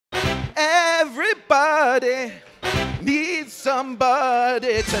Everybody needs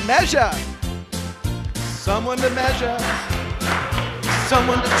somebody to measure, someone to measure,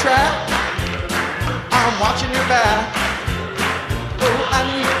 someone to track. I'm watching your back. Oh, I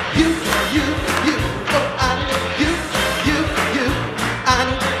need you. Oh, I need you. I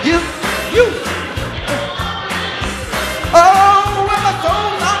need you. Oh, when my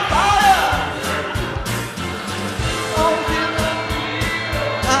soul's on fire. Oh,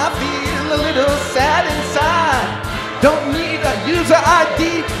 I feel a little sad inside. Don't need a user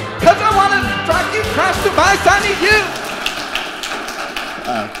ID, cause I wanna track you, crash device, I need you.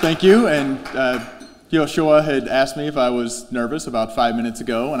 Thank you, and Yoshua had asked me if I was nervous about 5 minutes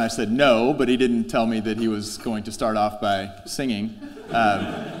ago, and I said no, but he didn't tell me that he was going to start off by singing.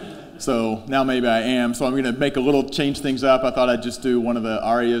 So now maybe I am, so I'm gonna make a little change things up. I thought I'd just do one of the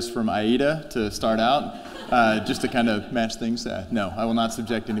arias from Aida to start out, just to kind of match things. No, I will not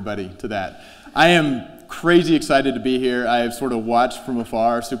subject anybody to that. I am crazy excited to be here. I have sort of watched from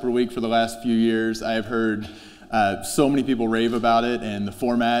afar Super Week for the last few years. I have heard so many people rave about it, and the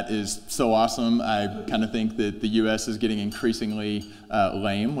format is so awesome. I kind of think that the US is getting increasingly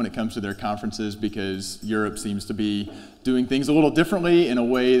lame when it comes to their conferences because Europe seems to be doing things a little differently in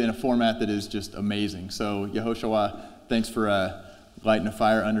a format that is just amazing. So Yehoshua, thanks for lighting a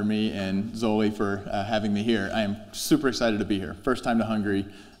fire under me, and Zoli for having me here. I am super excited to be here. First time to Hungary,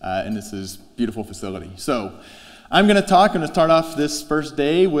 and this is a beautiful facility. So I'm going to start off this first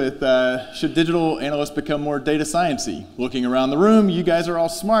day with, should digital analysts become more data science-y? Looking around the room, you guys are all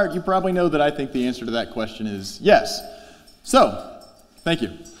smart. You probably know that I think the answer to that question is yes. So, thank you.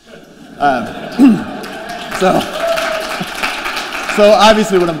 So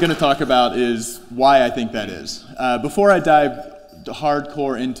obviously what I'm going to talk about is why I think that is. Before I dive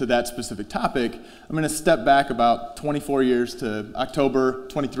hardcore into that specific topic, I'm going to step back about 24 years to October,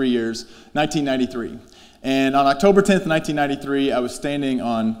 23 years, 1993. And on October 10th, 1993, I was standing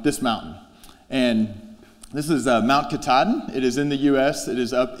on this mountain. And this is Mount Katahdin. It is in the US. It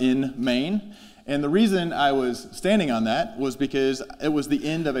is up in Maine. And the reason I was standing on that was because it was the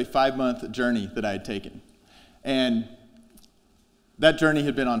end of a 5-month journey that I had taken. And that journey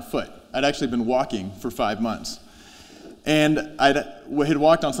had been on foot. I'd actually been walking for 5 months. And I had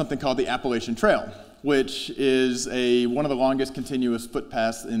walked on something called the Appalachian Trail, which is one of the longest continuous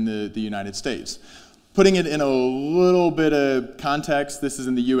footpaths in the United States. Putting it in a little bit of context, this is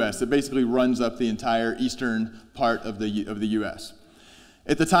in the US. It basically runs up the entire eastern part of the US.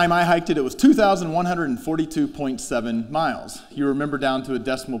 At the time I hiked it, it was 2,142.7 miles. You remember down to a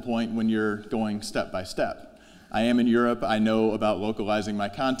decimal point when you're going step by step. I am in Europe. I know about localizing my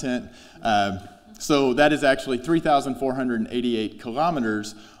content. So that is actually 3,488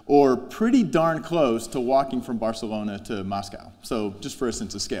 kilometers, or pretty darn close to walking from Barcelona to Moscow. So just for a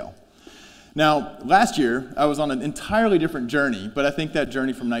sense of scale. Now, last year, I was on an entirely different journey, but I think that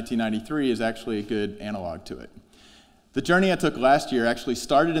journey from 1993 is actually a good analog to it. The journey I took last year actually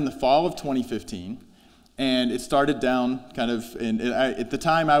started in the fall of 2015, and it started down kind of, at the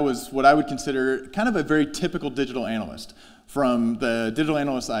time I was what I would consider kind of a very typical digital analyst. From the digital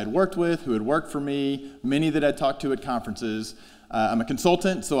analysts I had worked with, who had worked for me, many that I'd talked to at conferences. I'm a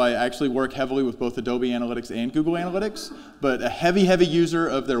consultant, so I actually work heavily with both Adobe Analytics and Google Analytics, but a heavy user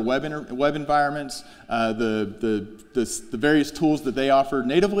of their web environments, the various tools that they offer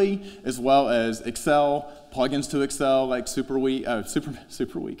natively, as well as Excel, plugins to Excel like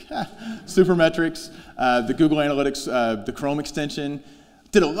Supermetrics, the Google Analytics, the Chrome extension.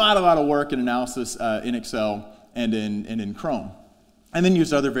 Did a lot of work and analysis in Excel and in Chrome, and then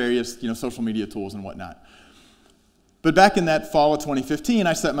used other various social media tools and whatnot. But back in that fall of 2015,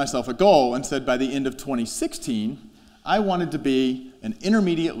 I set myself a goal and said by the end of 2016, I wanted to be an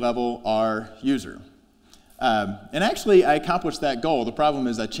intermediate level R user. And actually, I accomplished that goal. The problem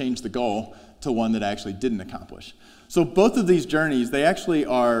is I changed the goal to one that I actually didn't accomplish. So both of these journeys, they actually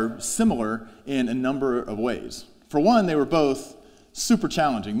are similar in a number of ways. For one, they were both super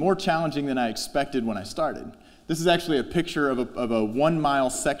challenging, more challenging than I expected when I started. This is actually a picture of a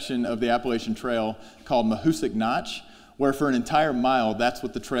 1-mile section of the Appalachian Trail called Mahoosic Notch, where for an entire mile, that's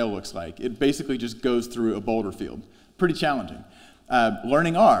what the trail looks like. It basically just goes through a boulder field. Pretty challenging.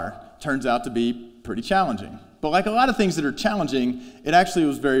 Learning R turns out to be pretty challenging. But like a lot of things that are challenging, it actually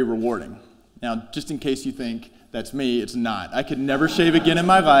was very rewarding. Now, just in case you think that's me, it's not. I could never shave again in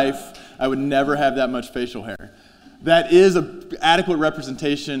my life. I would never have that much facial hair. That is an adequate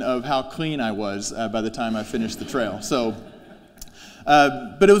representation of how clean I was by the time I finished the trail. So,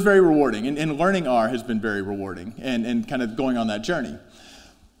 but it was very rewarding, and learning R has been very rewarding, and kind of going on that journey.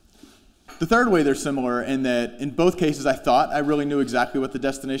 The third way they're similar in that in both cases I thought I really knew exactly what the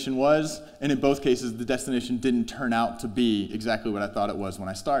destination was, and in both cases the destination didn't turn out to be exactly what I thought it was when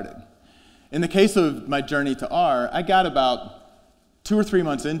I started. In the case of my journey to R, I got about 2 or 3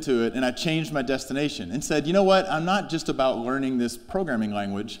 months into it and I changed my destination and said, you know what, I'm not just about learning this programming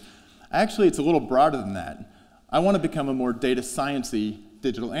language. Actually, it's a little broader than that. I want to become a more data science-y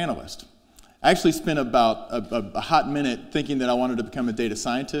digital analyst. I actually spent about a hot minute thinking that I wanted to become a data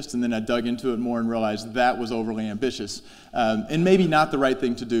scientist, and then I dug into it more and realized that was overly ambitious and maybe not the right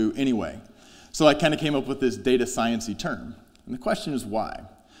thing to do anyway. So I kind of came up with this data science-y term. And the question is why?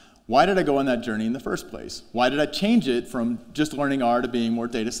 Why did I go on that journey in the first place? Why did I change it from just learning R to being more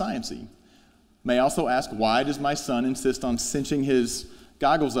data science-y? May I also ask, why does my son insist on cinching his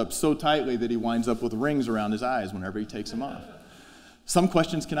goggles up so tightly that he winds up with rings around his eyes whenever he takes them off? Some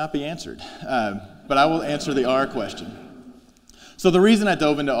questions cannot be answered, but I will answer the R question. So the reason I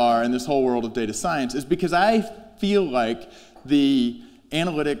dove into R and this whole world of data science is because I feel like the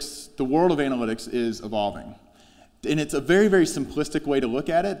world of analytics is evolving. And it's a very, very simplistic way to look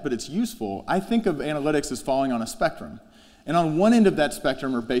at it, but it's useful. I think of analytics as falling on a spectrum. And on one end of that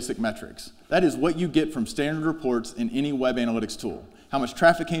spectrum are basic metrics. That is what you get from standard reports in any web analytics tool. How much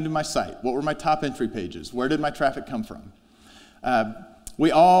traffic came to my site? What were my top entry pages? Where did my traffic come from? We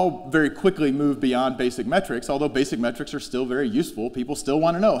all very quickly move beyond basic metrics, although basic metrics are still very useful. People still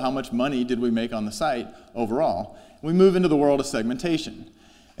want to know how much money did we make on the site overall. We move into the world of segmentation.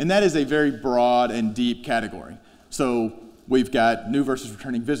 And that is a very broad and deep category. So we've got new versus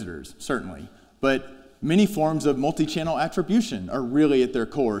returning visitors, certainly. But many forms of multi-channel attribution are really at their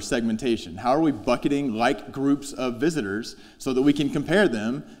core segmentation. How are we bucketing like groups of visitors so that we can compare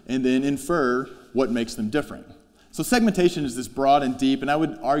them and then infer what makes them different? So segmentation is this broad and deep, and I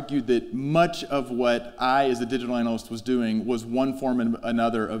would argue that much of what I, as a digital analyst, was doing was one form and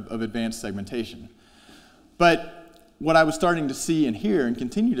another of advanced segmentation. But what I was starting to see and hear and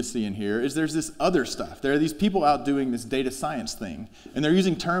continue to see and hear is there's this other stuff. There are these people out doing this data science thing, and they're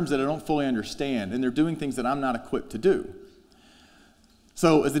using terms that I don't fully understand, and they're doing things that I'm not equipped to do.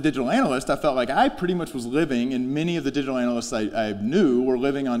 So as a digital analyst, I felt like I pretty much was living, and many of the digital analysts I knew were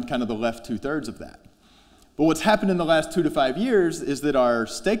living on kind of the left 2/3 of that. But what's happened in the last 2 to 5 years is that our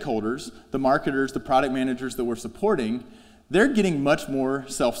stakeholders, the marketers, the product managers that we're supporting, they're getting much more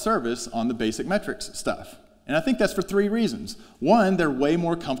self-service on the basic metrics stuff. And I think that's for 3 reasons. One, they're way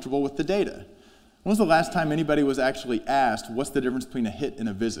more comfortable with the data. When was the last time anybody was actually asked, what's the difference between a hit and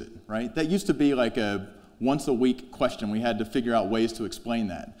a visit, right? That used to be like a once-a-week question. We had to figure out ways to explain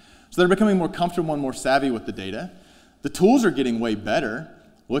that. So they're becoming more comfortable and more savvy with the data. The tools are getting way better.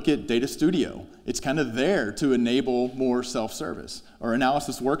 Look at Data Studio. It's kind of there to enable more self-service, or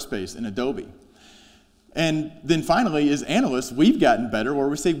Analysis Workspace in Adobe. And then finally, as analysts, we've gotten better where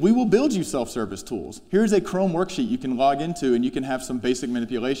we say, we will build you self-service tools. Here's a Chrome worksheet you can log into, and you can have some basic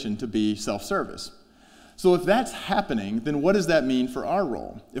manipulation to be self-service. So if that's happening, then what does that mean for our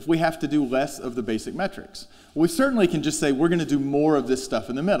role if we have to do less of the basic metrics? Well, we certainly can just say, we're going to do more of this stuff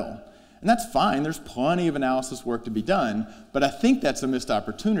in the middle. And that's fine. There's plenty of analysis work to be done, but I think that's a missed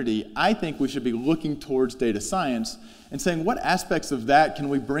opportunity. I think we should be looking towards data science and saying, what aspects of that can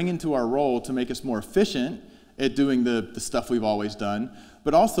we bring into our role to make us more efficient at doing the stuff we've always done,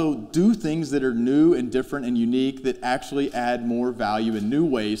 but also do things that are new and different and unique that actually add more value in new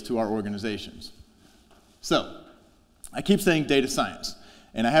ways to our organizations. So I keep saying data science,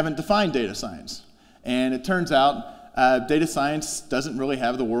 and I haven't defined data science. And it turns out data science doesn't really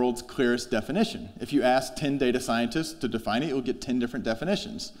have the world's clearest definition. If you ask 10 data scientists to define it, you'll get 10 different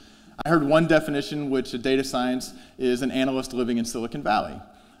definitions. I heard one definition, which a data science is an analyst living in Silicon Valley,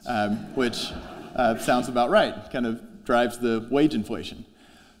 which sounds about right, kind of drives the wage inflation.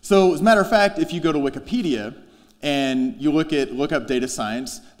 So as a matter of fact, if you go to Wikipedia and you look up data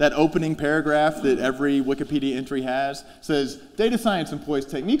science, that opening paragraph that every Wikipedia entry has says, data science employs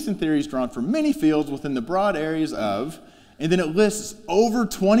techniques and theories drawn from many fields within the broad areas of, and then it lists over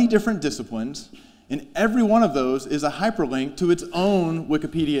 20 different disciplines, and every one of those is a hyperlink to its own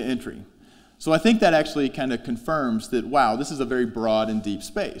Wikipedia entry. So I think that actually kind of confirms that, wow, this is a very broad and deep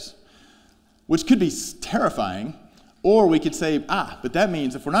space, which could be terrifying. Or we could say, but that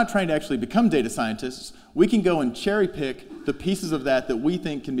means if we're not trying to actually become data scientists, we can go and cherry pick the pieces of that we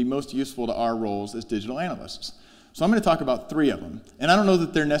think can be most useful to our roles as digital analysts. So I'm going to talk about 3 of them. And I don't know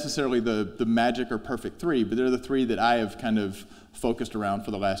that they're necessarily the magic or perfect 3, but they're the 3 that I have kind of focused around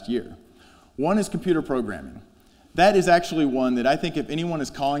for the last year. One is computer programming. That is actually one that I think if anyone is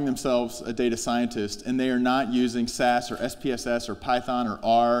calling themselves a data scientist and they are not using SAS or SPSS or Python or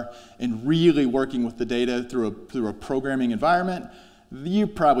R and really working with the data through a programming environment, you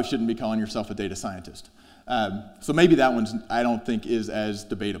probably shouldn't be calling yourself a data scientist. So maybe that one's, I don't think, is as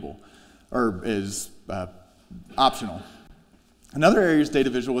debatable or is optional. Another area is data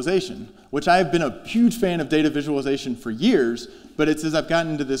visualization, which I've been a huge fan of data visualization for years, but it's as I've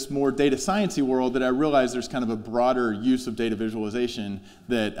gotten into this more data science-y world that I realize there's kind of a broader use of data visualization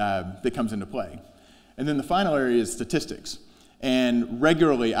that comes into play. And then the final area is statistics. And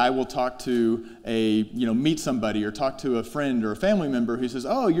regularly, I will talk to meet somebody or talk to a friend or a family member who says,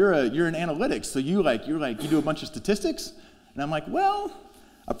 "Oh, you're in analytics, so you do a bunch of statistics?" And I'm like, "Well,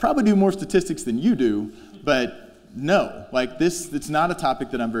 I probably do more statistics than you do, but no, it's not a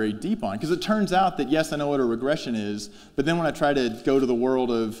topic that I'm very deep on." Because it turns out that yes, I know what a regression is, but then when I try to go to the world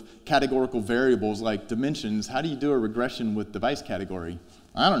of categorical variables like dimensions, how do you do a regression with device category?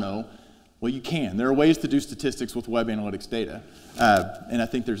 I don't know. Well, you can. There are ways to do statistics with web analytics data, and I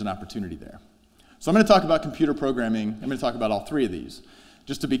think there's an opportunity there. So I'm going to talk about computer programming. I'm going to talk about all three of these.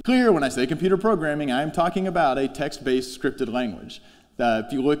 Just to be clear, when I say computer programming, I'm talking about a text-based scripted language.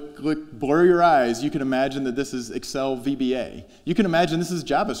 If you blur your eyes, you can imagine that this is Excel VBA. You can imagine this is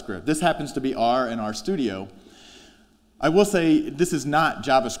JavaScript. This happens to be R in RStudio. I will say this is not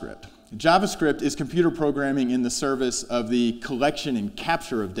JavaScript. JavaScript is computer programming in the service of the collection and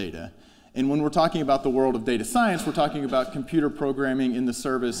capture of data. And when we're talking about the world of data science, we're talking about computer programming in the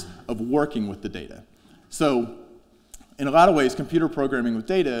service of working with the data. So in a lot of ways, computer programming with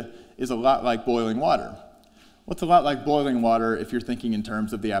data is a lot like boiling water. Well, it's a lot like boiling water if you're thinking in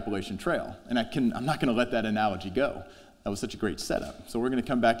terms of the Appalachian Trail. And I'm not going to let that analogy go. That was such a great setup. So we're going to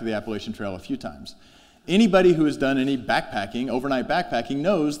come back to the Appalachian Trail a few times. Anybody who has done any backpacking, overnight backpacking,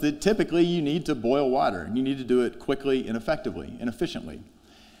 knows that typically you need to boil water. And you need to do it quickly and effectively and efficiently.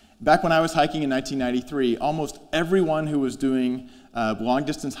 Back when I was hiking in 1993, almost everyone who was doing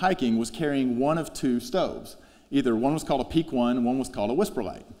long-distance hiking was carrying one of two stoves. Either one was called a Peak One and one was called a Whisper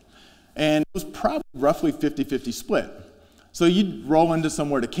Light. And it was probably roughly 50-50 split. So you'd roll into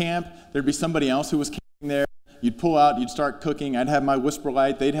somewhere to camp, there'd be somebody else who was camping there, you'd pull out, you'd start cooking, I'd have my Whisper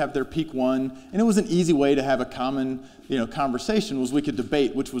Light, they'd have their Peak One, and it was an easy way to have a common conversation was we could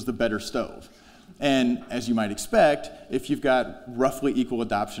debate which was the better stove. And as you might expect, if you've got roughly equal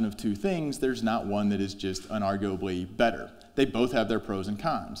adoption of two things, there's not one that is just unarguably better. They both have their pros and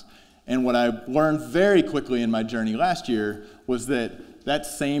cons. And what I learned very quickly in my journey last year was that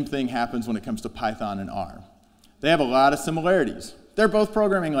same thing happens when it comes to Python and R. They have a lot of similarities. They're both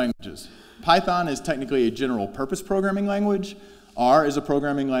programming languages. Python is technically a general purpose programming language. R is a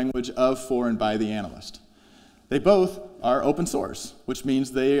programming language of, for, and by the analyst. They both are open source, which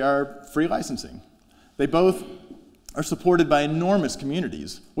means they are free licensing. They both are supported by enormous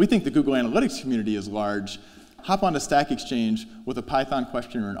communities. We think the Google Analytics community is large. Hop onto Stack Exchange with a Python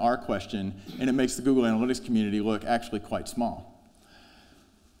question or an R question, and it makes the Google Analytics community look actually quite small.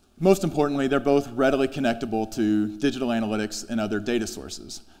 Most importantly, they're both readily connectable to digital analytics and other data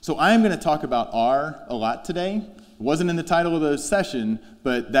sources. So I'm going to talk about R a lot today. It wasn't in the title of the session,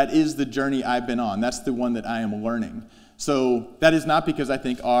 but that is the journey I've been on. That's the one that I am learning. So that is not because I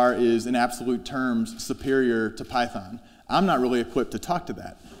think R is in absolute terms superior to Python. I'm not really equipped to talk to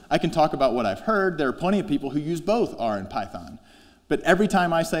that. I can talk about what I've heard. There are plenty of people who use both R and Python. But every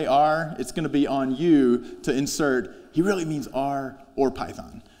time I say R, it's going to be on you to insert, he really means R or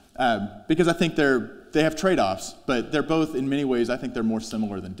Python. Because I think they have trade-offs, but they're both, in many ways, I think they're more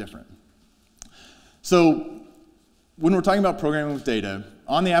similar than different. So when we're talking about programming with data,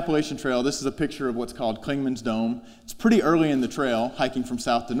 on the Appalachian Trail, this is a picture of what's called Clingman's Dome. It's pretty early in the trail, hiking from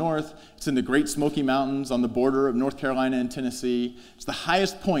south to north. It's in the Great Smoky Mountains on the border of North Carolina and Tennessee. It's the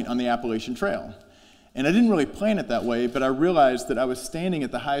highest point on the Appalachian Trail. And I didn't really plan it that way, but I realized that I was standing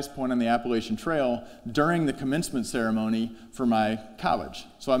at the highest point on the Appalachian Trail during the commencement ceremony for my college.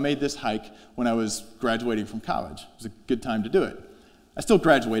 So I made this hike when I was graduating from college. It was a good time to do it. I still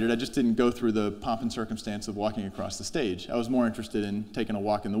graduated, I just didn't go through the pomp and circumstance of walking across the stage. I was more interested in taking a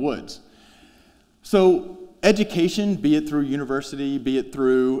walk in the woods. So education, be it through university, be it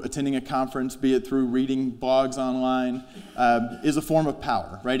through attending a conference, be it through reading blogs online, is a form of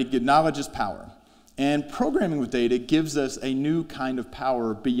power, right? Knowledge is power. And programming with data gives us a new kind of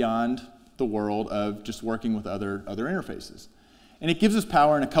power beyond the world of just working with other interfaces. And it gives us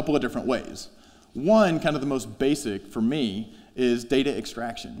power in a couple of different ways. One, kind of the most basic for me, is data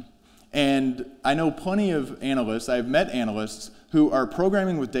extraction. And I know plenty of analysts, I've met analysts who are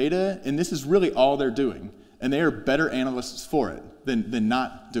programming with data, and this is really all they're doing. And they are better analysts for it than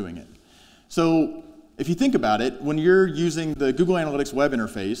not doing it. So if you think about it, when you're using the Google Analytics web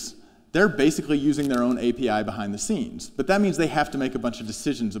interface, they're basically using their own API behind the scenes. But that means they have to make a bunch of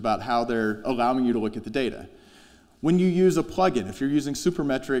decisions about how they're allowing you to look at the data. When you use a plugin, if you're using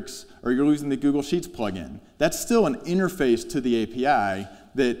Supermetrics or you're using the Google Sheets plugin, that's still an interface to the API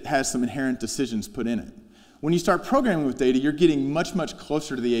that has some inherent decisions put in it. When you start programming with data, you're getting much, much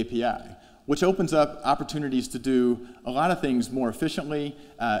closer to the API, which opens up opportunities to do a lot of things more efficiently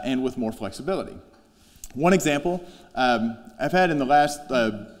and with more flexibility. One example, I've had in the last,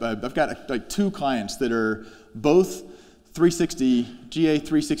 I've got like 2 clients that are both GA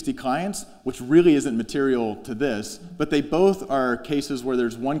 360 clients, which really isn't material to this, but they both are cases where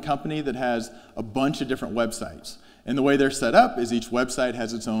there's one company that has a bunch of different websites. And the way they're set up is each website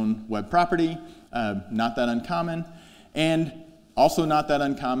has its own web property, not that uncommon. And also not that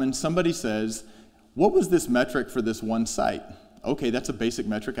uncommon, somebody says, what was this metric for this one site? Okay, that's a basic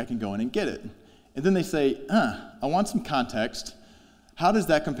metric, I can go in and get it. And then they say, I want some context. How does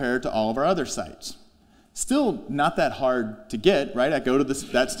that compare to all of our other sites? Still not that hard to get, right? I go to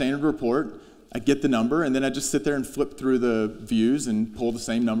that standard report, I get the number, and then I just sit there and flip through the views and pull the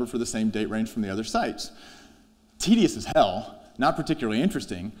same number for the same date range from the other sites. Tedious as hell, not particularly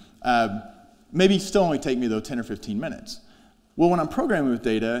interesting. Maybe still only take me, though, 10 or 15 minutes. Well, when I'm programming with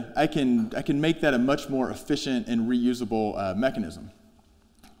data, I can make that a much more efficient and reusable mechanism.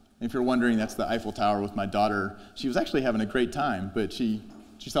 If you're wondering, that's the Eiffel Tower with my daughter. She was actually having a great time, but she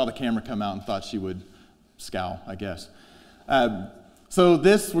saw the camera come out and thought she would scowl, I guess. So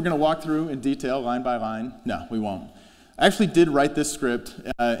this we're going to walk through in detail, line by line. No, we won't. I actually did write this script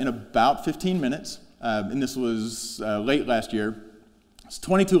in about 15 minutes, and this was late last year. It's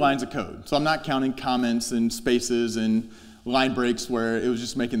 22 lines of code, so I'm not counting comments and spaces and line breaks where it was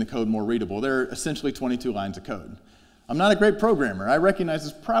just making the code more readable. They're essentially 22 lines of code. I'm not a great programmer. I recognize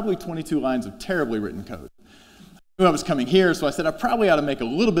there's probably 22 lines of terribly written code. I knew I was coming here, so I said I probably ought to make a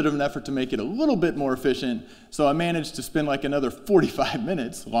little bit of an effort to make it a little bit more efficient. So I managed to spend like another 45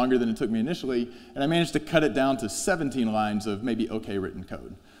 minutes, longer than it took me initially, and I managed to cut it down to 17 lines of maybe okay written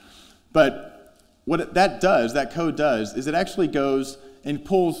code. But what that code does, is it actually goes and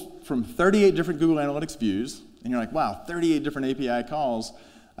pulls from 38 different Google Analytics views, and you're like, wow, 38 different API calls.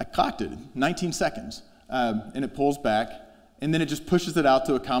 I clocked it, 19 seconds. And it pulls back, and then it just pushes it out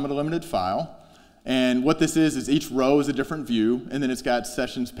to a comma delimited file. And what this is each row is a different view, and then it's got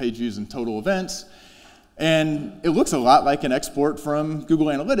sessions, page views, and total events. And it looks a lot like an export from Google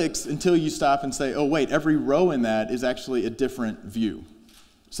Analytics until you stop and say, oh wait, every row in that is actually a different view.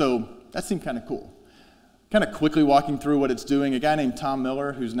 So that seemed kind of cool. Kind of quickly walking through what it's doing, a guy named Tom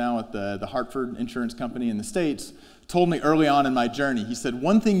Miller, who's now at the Hartford Insurance Company in the States, told me early on in my journey, he said,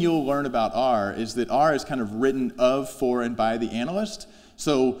 one thing you'll learn about R is that R is kind of written of, for, and by the analyst,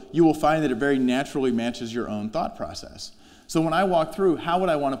 so you will find that it very naturally matches your own thought process. So when I walk through, how would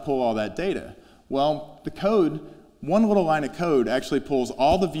I want to pull all that data? Well, the code, one little line of code actually pulls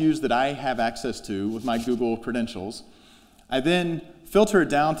all the views that I have access to with my Google credentials. I then filter it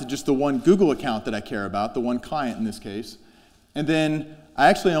down to just the one Google account that I care about, the one client in this case, and then I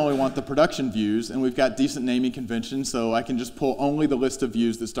actually only want the production views, and we've got decent naming conventions, so I can just pull only the list of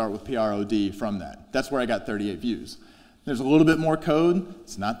views that start with PROD from that. That's where I got 38 views. There's a little bit more code.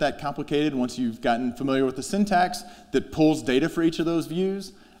 It's not that complicated once you've gotten familiar with the syntax that pulls data for each of those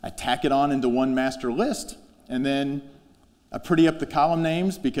views. I tack it on into one master list, and then I pretty up the column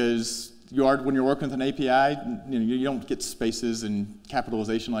names because when you're working with an API, you don't get spaces and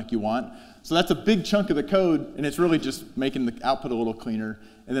capitalization like you want. So that's a big chunk of the code, and it's really just making the output a little cleaner,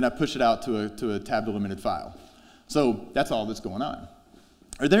 and then I push it out to a tab delimited file. So that's all that's going on.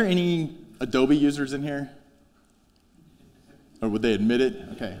 Are there any Adobe users in here? Or would they admit it?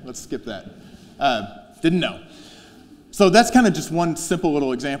 Okay, let's skip that. Didn't know. So that's kind of just one simple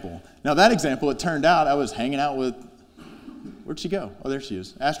little example. Now that example, it turned out I was hanging out with, where'd she go? Oh, there she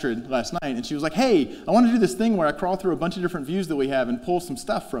is, Astrid, last night, and she was like, hey, I want to do this thing where I crawl through a bunch of different views that we have and pull some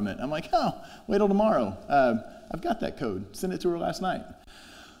stuff from it. I'm like, oh, wait till tomorrow. I've got that code. Sent it to her last night.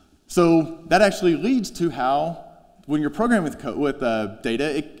 So that actually leads to how, when you're programming with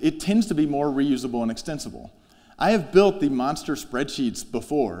data, it tends to be more reusable and extensible. I have built the monster spreadsheets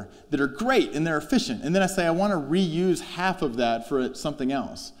before that are great and they're efficient, and then I say I want to reuse half of that for something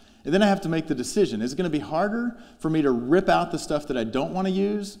else. And then I have to make the decision. Is it going to be harder for me to rip out the stuff that I don't want to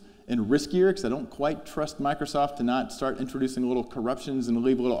use and riskier because I don't quite trust Microsoft to not start introducing little corruptions and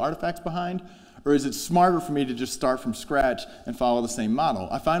leave little artifacts behind? Or is it smarter for me to just start from scratch and follow the same model?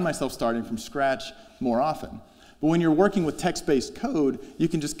 I find myself starting from scratch more often. But when you're working with text-based code, you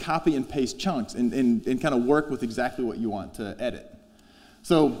can just copy and paste chunks and kind of work with exactly what you want to edit.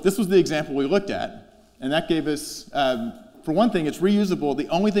 So this was the example we looked at, and that gave us, for one thing, it's reusable. The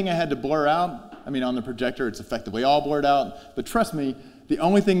only thing I had to blur out I mean, on the projector, it's effectively all blurred out. But trust me, the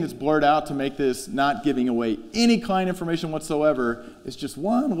only thing that's blurred out to make this not giving away any client information whatsoever is just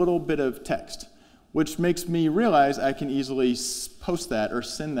one little bit of text, which makes me realize I can easily post that or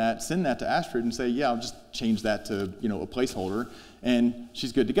send that to Astrid and say, yeah, I'll just change that to a placeholder, and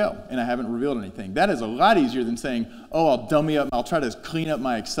she's good to go, and I haven't revealed anything. That is a lot easier than saying, oh, I'll try to clean up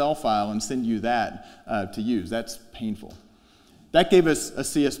my Excel file and send you that to use. That's painful. That gave us a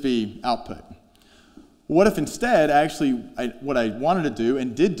CSV output. What if instead, what I wanted to do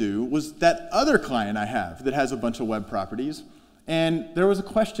and did do was that other client I have that has a bunch of web properties, and there was a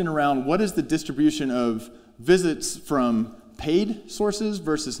question around what is the distribution of visits from paid sources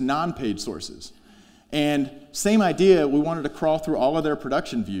versus non-paid sources. And same idea, we wanted to crawl through all of their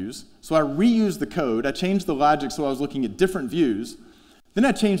production views. So I reused the code. I changed the logic so I was looking at different views. Then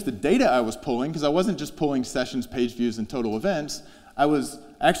I changed the data I was pulling, because I wasn't just pulling sessions, page views, and total events. I was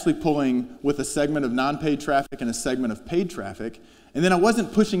actually pulling with a segment of non-paid traffic and a segment of paid traffic. And then I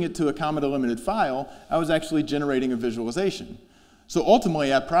wasn't pushing it to a comma-delimited file. I was actually generating a visualization. So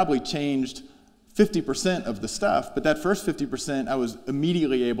ultimately, I probably changed 50% of the stuff, but that first 50% I was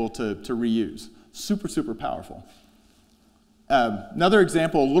immediately able to reuse. Super, super powerful. Another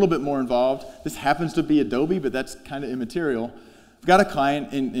example, a little bit more involved. This happens to be Adobe, but that's kind of immaterial. I've got a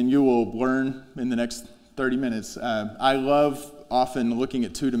client, and you will learn in the next 30 minutes. I love often looking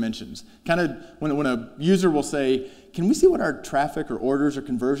at 2 dimensions. Kind of when a user will say, can we see what our traffic or orders or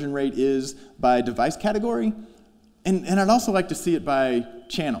conversion rate is by device category? And I'd also like to see it by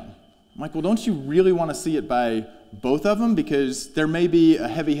channel. I'm like, well, don't you really want to see it by both of them? Because there may be a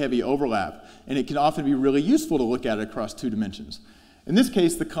heavy overlap, and it can often be really useful to look at it across 2 dimensions. In this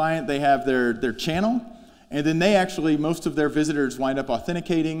case, the client, they have their channel, and then they actually, most of their visitors wind up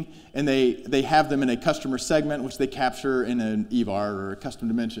authenticating, and they have them in a customer segment, which they capture in an EVAR or a custom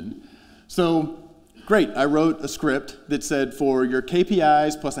dimension. So great, I wrote a script that said for your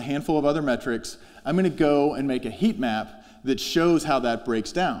KPIs plus a handful of other metrics, I'm going to go and make a heat map that shows how that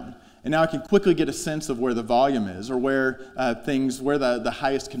breaks down. And now I can quickly get a sense of where the volume is or where the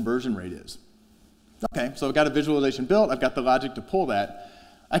highest conversion rate is. Okay, so I've got a visualization built. I've got the logic to pull that.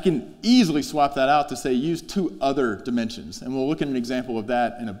 I can easily swap that out to say use 2 other dimensions. And we'll look at an example of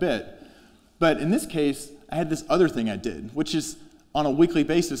that in a bit. But in this case, I had this other thing I did, which is on a weekly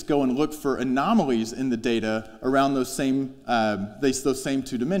basis go and look for anomalies in the data around those same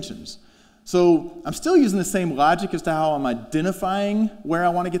 2 dimensions. So I'm still using the same logic as to how I'm identifying where I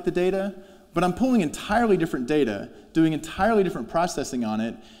want to get the data, but I'm pulling entirely different data, doing entirely different processing on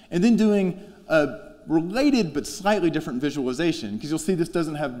it, and then doing a related but slightly different visualization, because you'll see this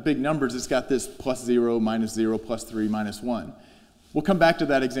doesn't have big numbers. It's got this +0, -0, +3, -1. We'll come back to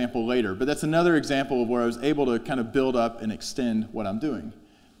that example later, but that's another example of where I was able to kind of build up and extend what I'm doing.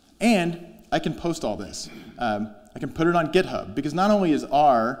 And I can post all this. I can put it on GitHub, because not only is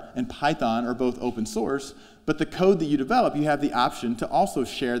R and Python are both open source, but the code that you develop, you have the option to also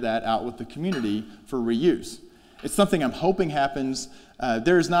share that out with the community for reuse. It's something I'm hoping happens.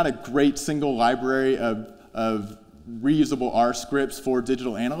 There is not a great single library of reusable R scripts for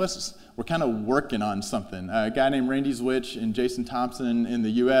digital analysts. We're kind of working on something. A guy named Randy Zwich and Jason Thompson in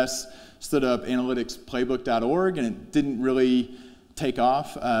the US stood up analyticsplaybook.org, and it didn't really take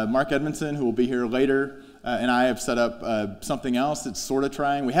off. Mark Edmondson, who will be here later, and I have set up something else that's sort of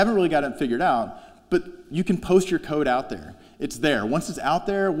trying. We haven't really got it figured out, but you can post your code out there. It's there. Once it's out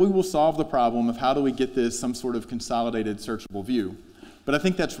there, we will solve the problem of how do we get this some sort of consolidated searchable view. But I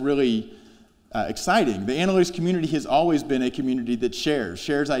think that's really exciting. The analytics community has always been a community that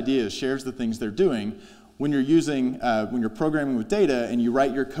shares ideas, shares the things they're doing. When you're programming with data and you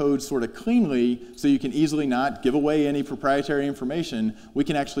write your code sort of cleanly so you can easily not give away any proprietary information, we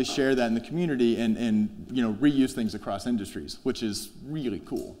can actually share that in the community and reuse things across industries, which is really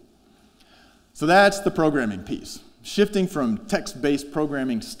cool. So that's the programming piece, shifting from text-based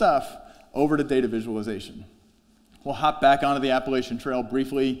programming stuff over to data visualization. We'll hop back onto the Appalachian Trail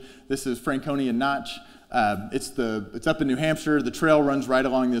briefly. This is Franconia Notch. It's up in New Hampshire. The trail runs right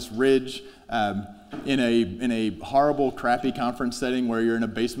along this ridge. In a horrible, crappy conference setting where you're in a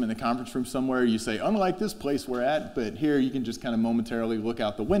basement in a conference room somewhere, you say, unlike this place we're at, but here you can just kind of momentarily look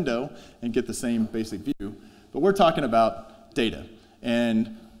out the window and get the same basic view. But we're talking about data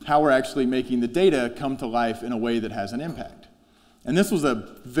and how we're actually making the data come to life in a way that has an impact. And this was a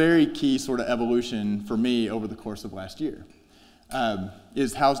very key sort of evolution for me over the course of last year.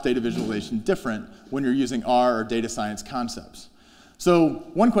 Is how's data visualization different when you're using R or data science concepts? So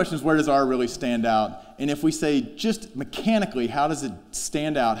one question is, where does R really stand out? And if we say just mechanically, how does it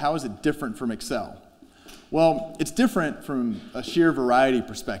stand out? How is it different from Excel? Well, it's different from a sheer variety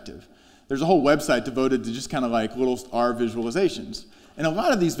perspective. there's a whole website devoted to just kind of like little R visualizations. And a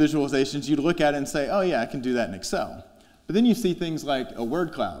lot of these visualizations, you'd look at it and say, oh yeah, I can do that in Excel. But then you see things like a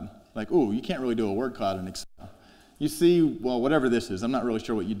word cloud. Like, ooh, you can't really do a word cloud in Excel. You see, well, whatever this is, I'm not really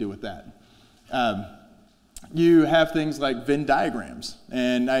sure what you do with that. You have things like Venn diagrams.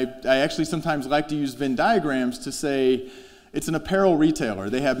 And I actually sometimes like to use Venn diagrams to say, it's an apparel retailer.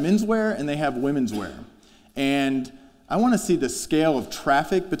 They have menswear and they have women's wear. And I want to see the scale of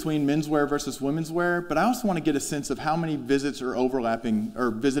traffic between menswear versus women's wear, but I also want to get a sense of how many visits are overlapping or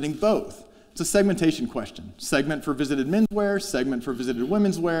visiting both. It's a segmentation question. Segment for visited menswear, segment for visited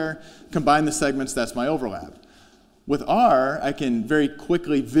women's wear, combine the segments, that's my overlap. With R, I can very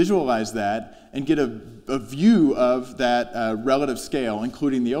quickly visualize that and get a view of that relative scale,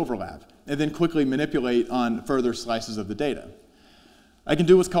 including the overlap, and then quickly manipulate on further slices of the data. I can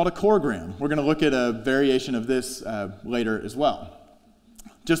do what's called a choreogram. We're going to look at a variation of this later as well.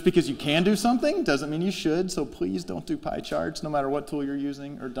 Just because you can do something doesn't mean you should, so please don't do pie charts, no matter what tool you're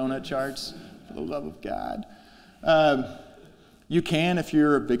using, or donut charts, for the love of God. You can, if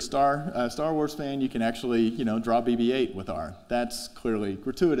you're a big Star Wars fan, you can actually, draw BB-8 with R. That's clearly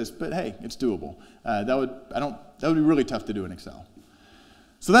gratuitous, but hey, it's doable. That would be really tough to do in Excel.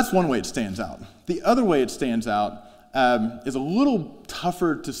 So that's one way it stands out. The other way it stands out is a little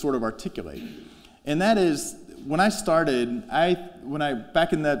tougher to sort of articulate, and that is when I started. When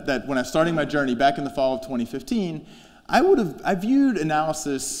I started my journey back in the fall of 2015, I viewed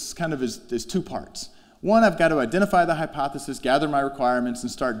analysis kind of as two parts. One, I've got to identify the hypothesis, gather my requirements,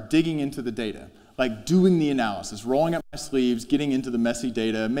 and start digging into the data, like doing the analysis, rolling up my sleeves, getting into the messy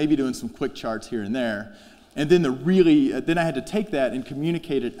data, maybe doing some quick charts here and there. And then then I had to take that and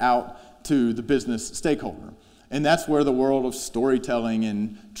communicate it out to the business stakeholder. And that's where the world of storytelling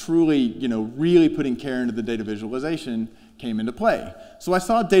and truly, really putting care into the data visualization came into play. So I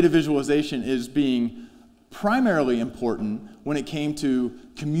saw data visualization as being primarily important when it came to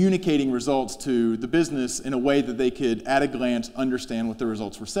communicating results to the business in a way that they could, at a glance, understand what the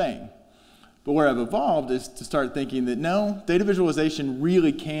results were saying. But where I've evolved is to start thinking that no, data visualization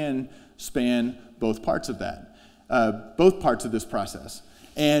really can span both parts of that, both parts of this process.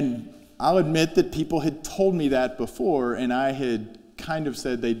 And I'll admit that people had told me that before, and I had kind of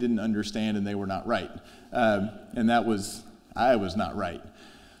said they didn't understand and they were not right. And I was not right.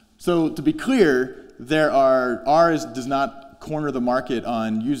 So to be clear, R does not corner the market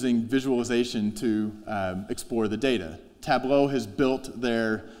on using visualization to explore the data. Tableau has built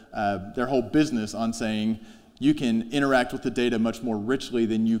their whole business on saying you can interact with the data much more richly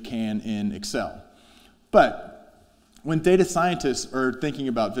than you can in Excel. But when data scientists are thinking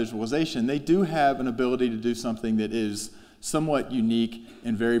about visualization, they do have an ability to do something that is somewhat unique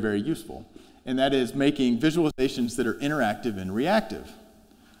and very, very useful. And that is making visualizations that are interactive and reactive.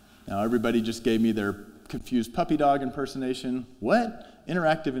 Now, everybody just gave me their confused puppy dog impersonation. What?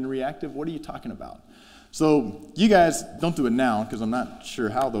 Interactive and reactive? What are you talking about? So you guys, don't do it now because I'm not sure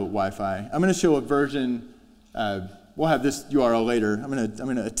how the Wi-Fi. I'm going to show a version. We'll have this URL later. I'm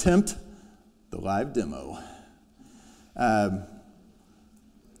going to attempt the live demo. The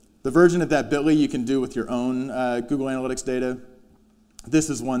version of that bit.ly you can do with your own Google Analytics data. This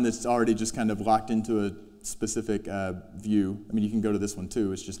is one that's already just kind of locked into a specific view. I mean, you can go to this one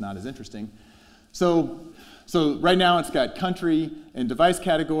too. It's just not as interesting. So right now it's got country and device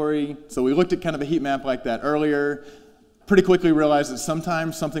category. So we looked at kind of a heat map like that earlier. Pretty quickly realized that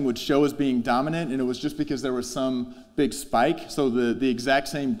sometimes something would show as being dominant, and it was just because there was some big spike. So the exact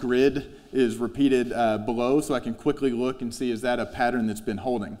same grid is repeated below, so I can quickly look and see, is that a pattern that's been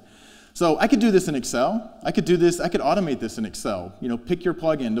holding? So I could do this in Excel. I could automate this in Excel. Pick your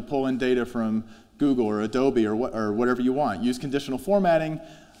plugin to pull in data from Google or Adobe or whatever you want. Use conditional formatting.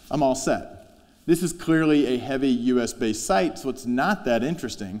 I'm all set. This is clearly a heavy US-based site, so it's not that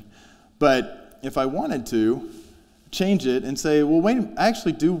interesting. But if I wanted to change it and say, well, wait, I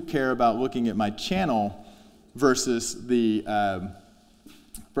actually do care about looking at my channel versus the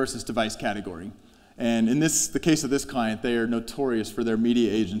versus device category. And in the case of this client, they are notorious for their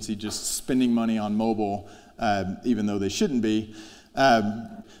media agency just spending money on mobile, even though they shouldn't be.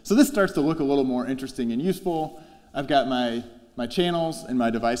 So this starts to look a little more interesting and useful. I've got my channels and my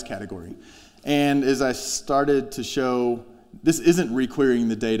device category. And as I started to show, this isn't requerying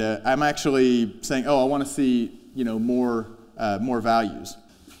the data. I'm actually saying, oh, I want to see more values.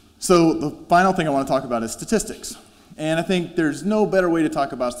 So the final thing I want to talk about is statistics. And I think there's no better way to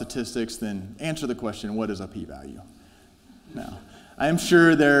talk about statistics than answer the question, what is a p-value? Now, I'm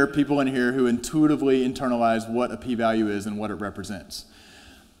sure there are people in here who intuitively internalize what a p-value is and what it represents.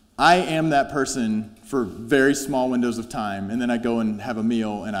 I am that person for very small windows of time, and then I go and have a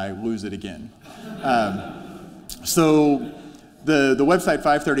meal and I lose it again. So the website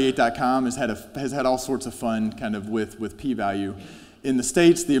 538.com has had all sorts of fun kind of with p-value. In the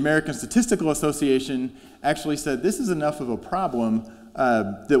States, the American Statistical Association actually said this is enough of a problem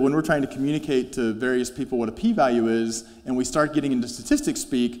that when we're trying to communicate to various people what a p-value is, and we start getting into statistics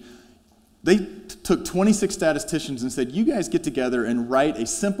speak, they took 26 statisticians and said, you guys get together and write a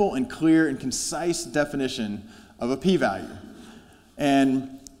simple and clear and concise definition of a p-value.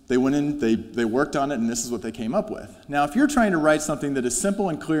 And they went in, they worked on it, and this is what they came up with. Now, if you're trying to write something that is simple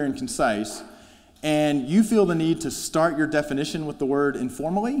and clear and concise, and you feel the need to start your definition with the word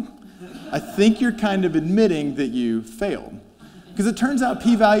informally, I think you're kind of admitting that you failed. Because it turns out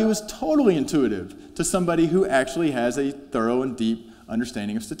p-value is totally intuitive to somebody who actually has a thorough and deep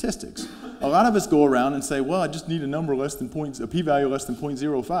understanding of statistics. A lot of us go around and say, well, I just need a number less than a p-value less than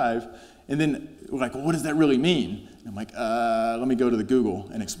 0.05, and then we're like, well, what does that really mean? And I'm like, let me go to the Google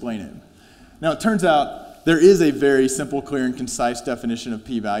and explain it. Now, it turns out there is a very simple, clear, and concise definition of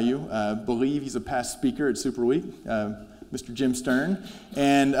p-value. I believe he's a past speaker at Super Week, Mr. Jim Stern.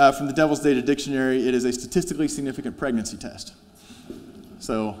 And from the Devil's Data Dictionary, it is a statistically significant pregnancy test.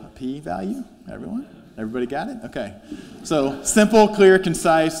 So, a p-value, everyone? Everybody got it? Okay. So, simple, clear,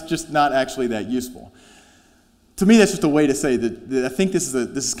 concise, just not actually that useful. To me, that's just a way to say that I think this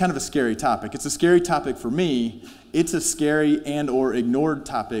is kind of a scary topic. It's a scary topic for me. It's a scary and or ignored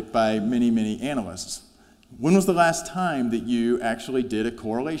topic by many, many analysts. When was the last time that you actually did a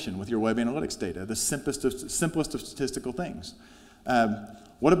correlation with your web analytics data, the simplest of statistical things?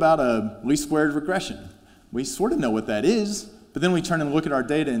 What about a least squared regression? We sort of know what that is, but then we turn and look at our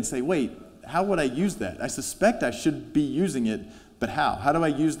data and say, wait, how would I use that? I suspect I should be using it, but how? How do I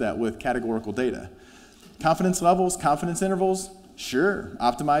use that with categorical data? Confidence levels, confidence intervals, sure.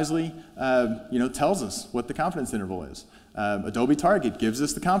 Optimizely, tells us what the confidence interval is. Adobe Target gives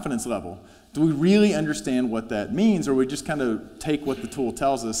us the confidence level. Do we really understand what that means, or we just kind of take what the tool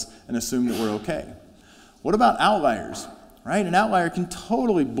tells us and assume that we're okay? What about outliers, right? An outlier can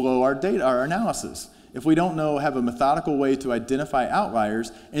totally blow our data, our analysis. If we don't have a methodical way to identify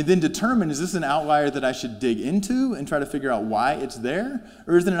outliers and then determine, is this an outlier that I should dig into and try to figure out why it's there?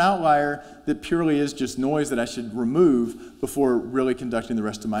 Or is it an outlier that purely is just noise that I should remove before really conducting the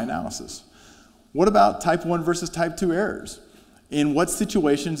rest of my analysis? What about type 1 versus type 2 errors? In what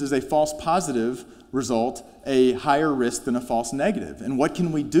situations is a false positive result a higher risk than a false negative? And what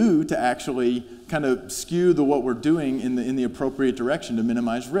can we do to actually kind of skew what we're doing in the appropriate direction to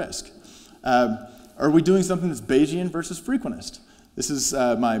minimize risk? Are we doing something that's Bayesian versus frequentist? This is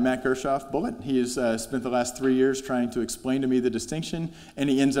my Matt Gershoff bullet. He has spent the last 3 years trying to explain to me the distinction, and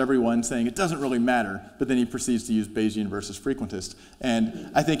he ends every one saying it doesn't really matter, but then he proceeds to use Bayesian versus frequentist.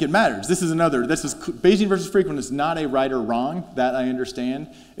 And I think it matters. Bayesian versus frequentist, not a right or wrong, that I understand.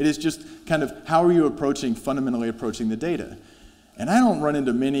 It is just kind of how are you fundamentally approaching the data? And I don't run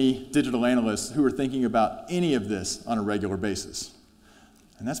into many digital analysts who are thinking about any of this on a regular basis.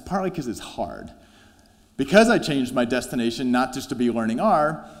 And that's partly because it's hard. Because I changed my destination not just to be learning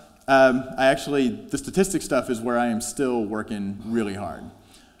R, the statistics stuff is where I am still working really hard.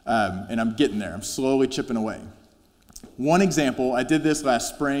 And I'm getting there. I'm slowly chipping away. One example, I did this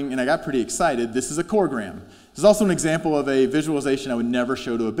last spring, and I got pretty excited. This is a choreogram. This is also an example of a visualization I would never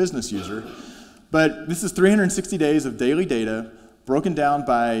show to a business user. But this is 360 days of daily data broken down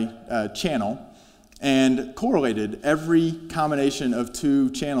by channel and correlated. Every combination of two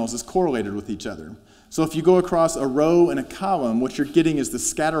channels is correlated with each other. So if you go across a row and a column, what you're getting is the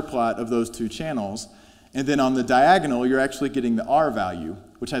scatter plot of those two channels. And then on the diagonal, you're actually getting the R value,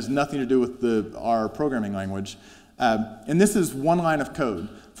 which has nothing to do with the R programming language. And this is one line of code.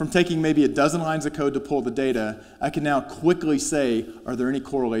 From taking maybe a dozen lines of code to pull the data, I can now quickly say, are there any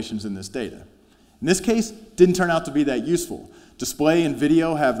correlations in this data? In this case, didn't turn out to be that useful. Display and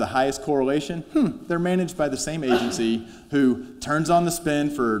video have the highest correlation. They're managed by the same agency who turns on the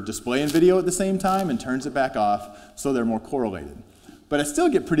spin for display and video at the same time and turns it back off, so they're more correlated. But I still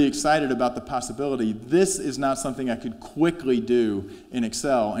get pretty excited about the possibility this is not something I could quickly do in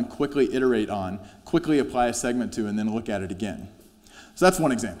Excel and quickly iterate on, quickly apply a segment to, and then look at it again. So that's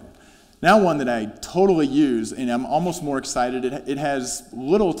one example. Now one that I totally use, and I'm almost more excited. It has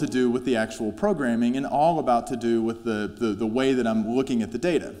little to do with the actual programming and all about to do with the way that I'm looking at the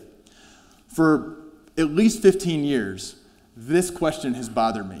data. For at least 15 years, this question has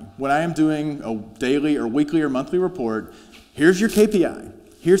bothered me. When I am doing a daily or weekly or monthly report, here's your KPI.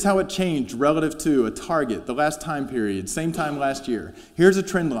 Here's how it changed relative to a target, the last time period, same time last year. Here's a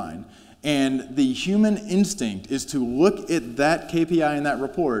trend line. And the human instinct is to look at that KPI in that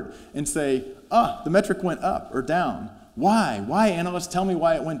report and say, the metric went up or down. Why? Why, analysts? Tell me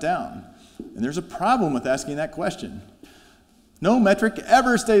why it went down. And there's a problem with asking that question. No metric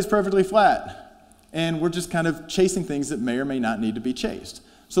ever stays perfectly flat. And we're just kind of chasing things that may or may not need to be chased.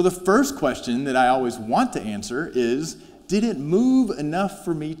 So the first question that I always want to answer is, did it move enough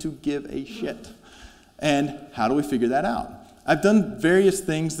for me to give a shit? And how do we figure that out? I've done various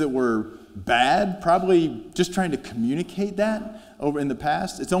things that were bad, probably just trying to communicate that over in the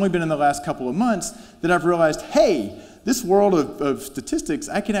past. It's only been in the last couple of months that I've realized, hey, this world of statistics,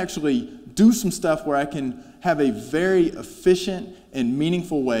 I can actually do some stuff where I can have a very efficient and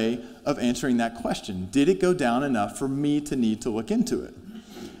meaningful way of answering that question. Did it go down enough for me to need to look into it?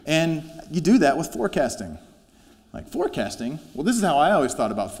 And you do that with forecasting. Like forecasting, well, this is how I always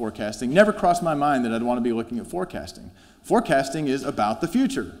thought about forecasting. Never crossed my mind that I'd want to be looking at forecasting. Forecasting is about the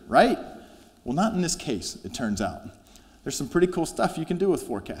future, right? Well, not in this case, it turns out. There's some pretty cool stuff you can do with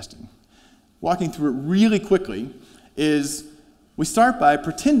forecasting. Walking through it really quickly is we start by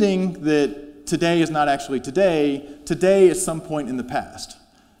pretending that today is not actually today. Today is some point in the past.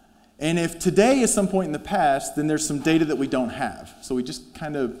 And if today is some point in the past, then there's some data that we don't have. So we just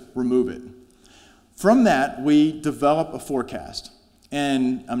kind of remove it. From that, we develop a forecast.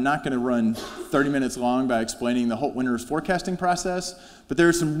 And I'm not going to run 30 minutes long by explaining the whole winter's forecasting process, but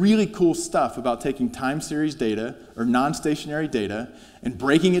there's some really cool stuff about taking time series data or non-stationary data and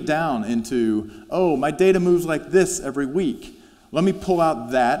breaking it down into, oh, my data moves like this every week. Let me pull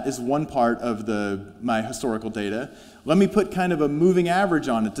out that as one part of my historical data. Let me put kind of a moving average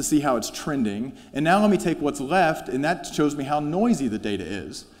on it to see how it's trending. And now let me take what's left, and that shows me how noisy the data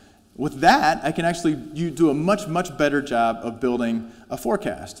is. With that, I can actually do a much, much better job of building a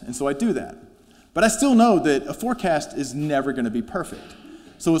forecast. And so I do that. But I still know that a forecast is never going to be perfect.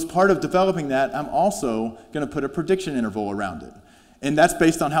 So as part of developing that, I'm also going to put a prediction interval around it. And that's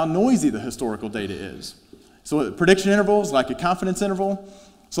based on how noisy the historical data is. So a prediction interval is like a confidence interval.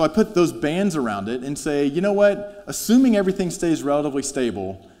 So I put those bands around it and say, you know what? Assuming everything stays relatively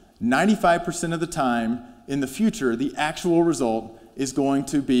stable, 95% of the time in the future, the actual result is going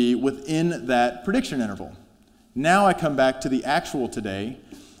to be within that prediction interval. Now I come back to the actual today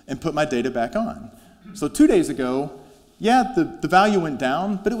and put my data back on. So 2 days ago, yeah, the value went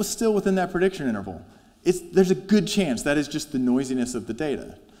down, but it was still within that prediction interval. There's a good chance that is just the noisiness of the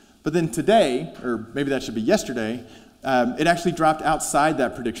data. But then today, or maybe that should be yesterday, it actually dropped outside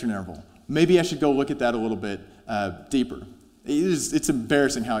that prediction interval. Maybe I should go look at that a little bit deeper. It's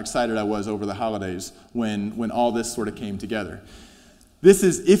embarrassing how excited I was over the holidays when all this sort of came together. This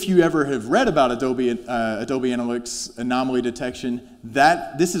is, if you ever have read about Adobe Analytics anomaly detection,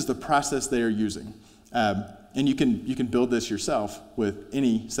 this is the process they are using. And you can build this yourself with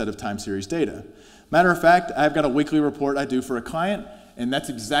any set of time series data. Matter of fact, I've got a weekly report I do for a client, and that's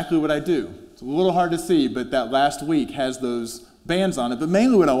exactly what I do. It's a little hard to see, but that last week has those bands on it. But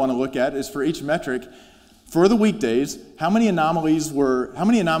mainly what I want to look at is for each metric, for the weekdays, how many anomalies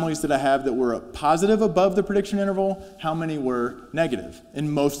did I have that were positive above the prediction interval? How many were negative?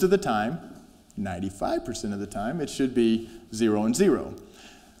 And most of the time, 95% of the time, it should be 0 and 0.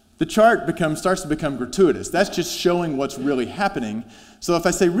 The chart starts to become gratuitous. That's just showing what's really happening. So if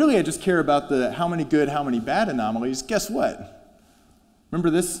I say, really, I just care about the how many good, how many bad anomalies, guess what? Remember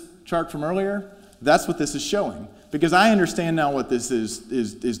this chart from earlier? That's what this is showing. Because I understand now what this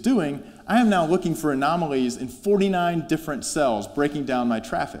is doing, I am now looking for anomalies in 49 different cells, breaking down my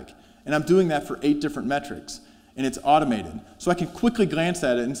traffic. And I'm doing that for 8 different metrics. And it's automated. So I can quickly glance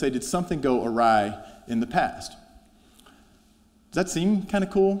at it and say, did something go awry in the past? Does that seem kind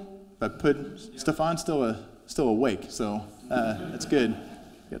of cool? Stefan's still awake, so that's good.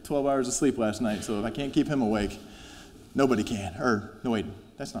 Got 12 hours of sleep last night, so if I can't keep him awake, nobody can. Or, no wait,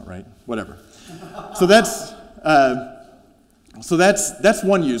 that's not right. Whatever. So that's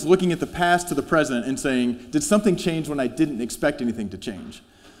one use, looking at the past to the present and saying, did something change when I didn't expect anything to change?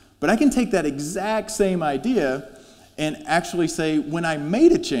 But I can take that exact same idea and actually say, when I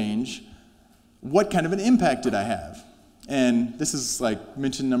made a change, what kind of an impact did I have? And this is like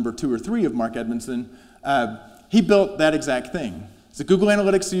mention number 2 or 3 of Mark Edmondson. He built that exact thing. As a Google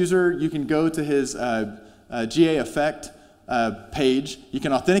Analytics user, you can go to his GA effect page. You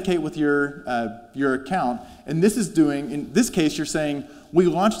can authenticate with your account. And this is doing, in this case, you're saying, we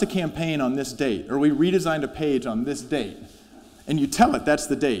launched a campaign on this date, or we redesigned a page on this date. And you tell it that's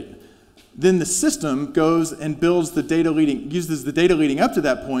the date. Then the system goes and builds uses the data leading up to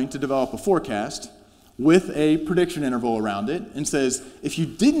that point to develop a forecast with a prediction interval around it and says, if you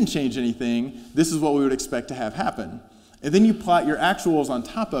didn't change anything, this is what we would expect to have happen. And then you plot your actuals on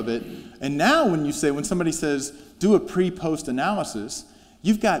top of it. And now when somebody says, do a pre-post analysis,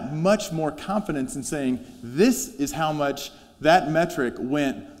 you've got much more confidence in saying, this is how much that metric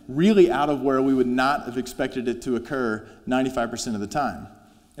went really out of where we would not have expected it to occur 95% of the time.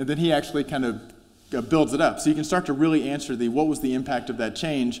 And then he actually kind of builds it up. So you can start to really answer what was the impact of that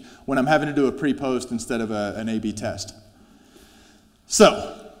change when I'm having to do a pre-post instead of an A/B test.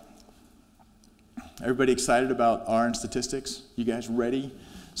 So, everybody excited about R and statistics? You guys ready?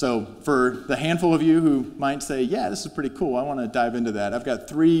 So for the handful of you who might say, yeah, this is pretty cool, I want to dive into that, I've got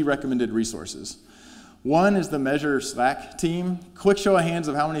 3 recommended resources. One is the Measure Slack team. Quick show of hands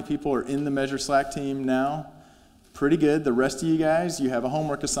of how many people are in the Measure Slack team now. Pretty good. The rest of you guys, you have a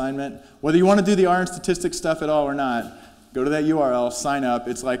homework assignment. Whether you want to do the R and statistics stuff at all or not, go to that URL, sign up.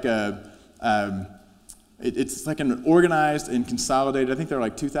 It's like it's like an organized and consolidated, I think there are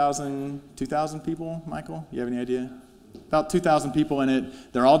like 2,000 people, Michael? You have any idea? About 2,000 people in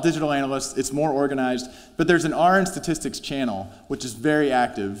it. They're all digital analysts. It's more organized. But there's an R and statistics channel, which is very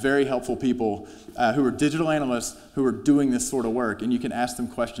active, very helpful people who are digital analysts who are doing this sort of work. And you can ask them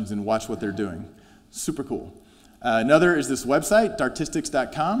questions and watch what they're doing. Super cool. Another is this website,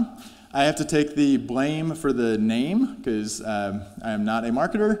 dartistics.com. I have to take the blame for the name because I am not a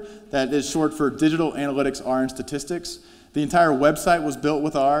marketer. That is short for Digital Analytics R and Statistics. The entire website was built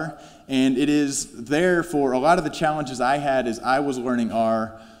with R, and it is there for a lot of the challenges I had as I was learning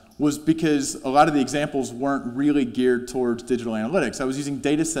R was because a lot of the examples weren't really geared towards digital analytics. I was using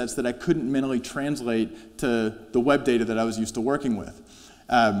data sets that I couldn't mentally translate to the web data that I was used to working with.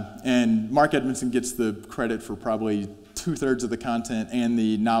 And Mark Edmondson gets the credit for probably 2/3 of the content and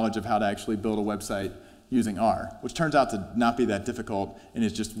the knowledge of how to actually build a website using R, which turns out to not be that difficult and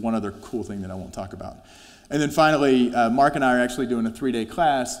is just one other cool thing that I won't talk about. And then finally, Mark and I are actually doing a 3-day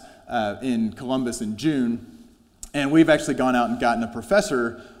class in Columbus in June, and we've actually gone out and gotten a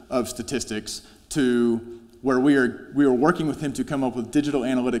professor of statistics to where we were working with him to come up with digital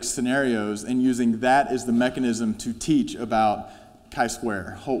analytics scenarios and using that as the mechanism to teach about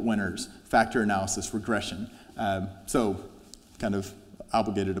chi-square, Holt-Winters, factor analysis, regression. So kind of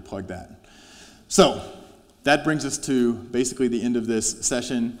obligated to plug that. So that brings us to basically the end of this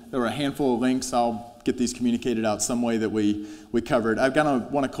session. There were a handful of links. I'll get these communicated out some way that we covered. I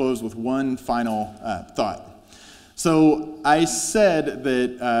want to close with one final thought. So I said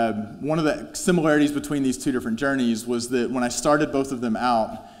that one of the similarities between these 2 different journeys was that when I started both of them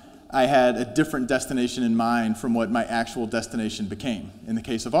out, I had a different destination in mind from what my actual destination became. In the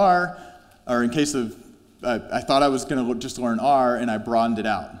case of R, or in case of, I thought I was going to just learn R, and I broadened it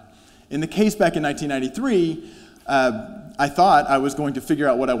out. In the case back in 1993, I thought I was going to figure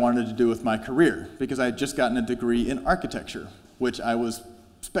out what I wanted to do with my career, because I had just gotten a degree in architecture, which I was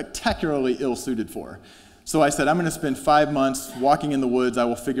spectacularly ill-suited for. So I said, I'm going to spend 5 months walking in the woods. I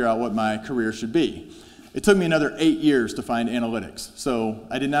will figure out what my career should be. It took me another 8 years to find analytics, so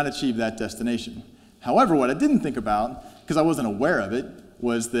I did not achieve that destination. However, what I didn't think about, because I wasn't aware of it,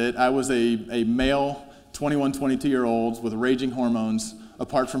 was that I was a male 21, 22-year-old with raging hormones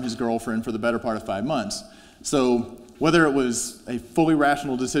apart from his girlfriend for the better part of 5 months. So whether it was a fully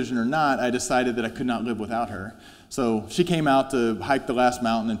rational decision or not, I decided that I could not live without her. So she came out to hike the last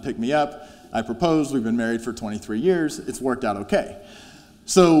mountain and pick me up. I proposed. We've been married for 23 years. It's worked out okay.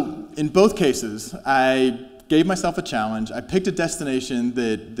 So in both cases, I gave myself a challenge. I picked a destination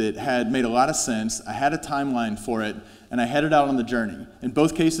that had made a lot of sense. I had a timeline for it, and I headed out on the journey. In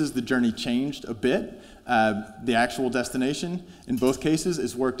both cases, the journey changed a bit. The actual destination, in both cases,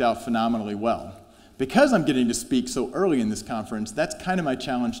 has worked out phenomenally well. Because I'm getting to speak so early in this conference, that's kind of my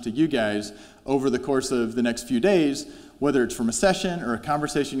challenge to you guys over the course of the next few days, whether it's from a session or a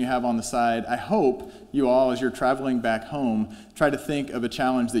conversation you have on the side. I hope you all, as you're traveling back home, try to think of a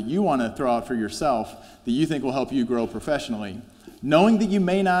challenge that you want to throw out for yourself that you think will help you grow professionally. Knowing that you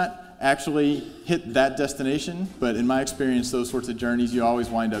may not actually hit that destination, but in my experience, those sorts of journeys, you always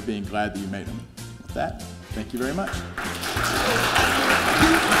wind up being glad that you made them. With that, thank you very much.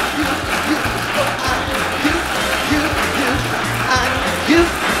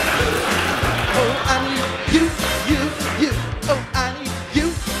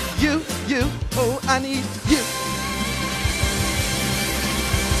 I need you.